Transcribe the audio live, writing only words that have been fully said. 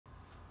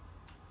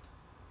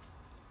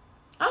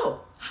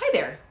Oh, hi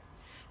there.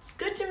 It's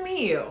good to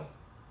meet you.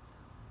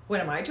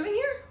 What am I doing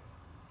here?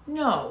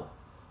 No.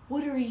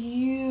 What are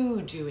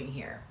you doing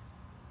here?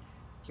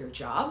 Your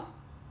job?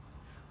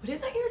 But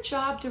isn't your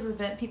job to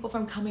prevent people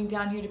from coming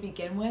down here to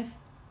begin with?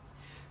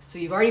 So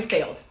you've already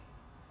failed.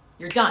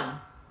 You're done.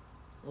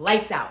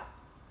 Lights out.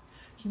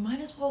 You might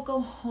as well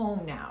go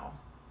home now.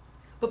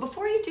 But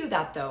before you do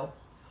that though,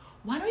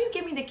 why don't you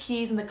give me the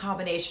keys and the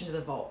combination to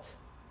the vault?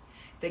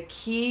 The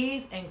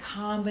keys and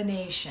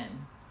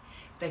combination.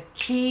 The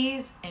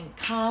keys and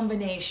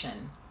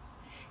combination.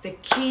 The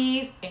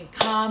keys and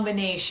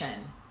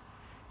combination.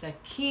 The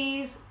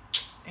keys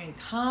and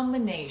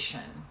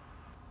combination.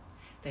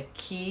 The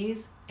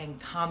keys and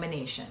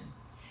combination.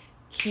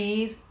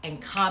 Keys and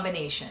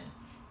combination.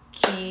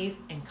 Keys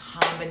and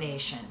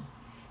combination.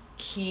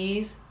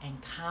 Keys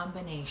and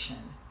combination.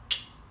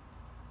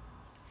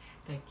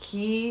 The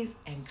keys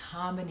and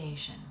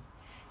combination.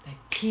 The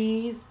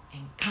keys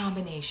and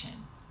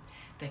combination.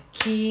 The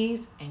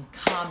keys and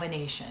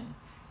combination.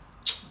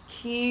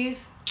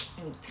 Keys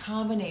and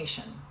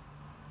combination.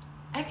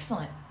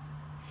 Excellent.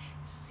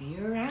 See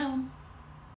you around.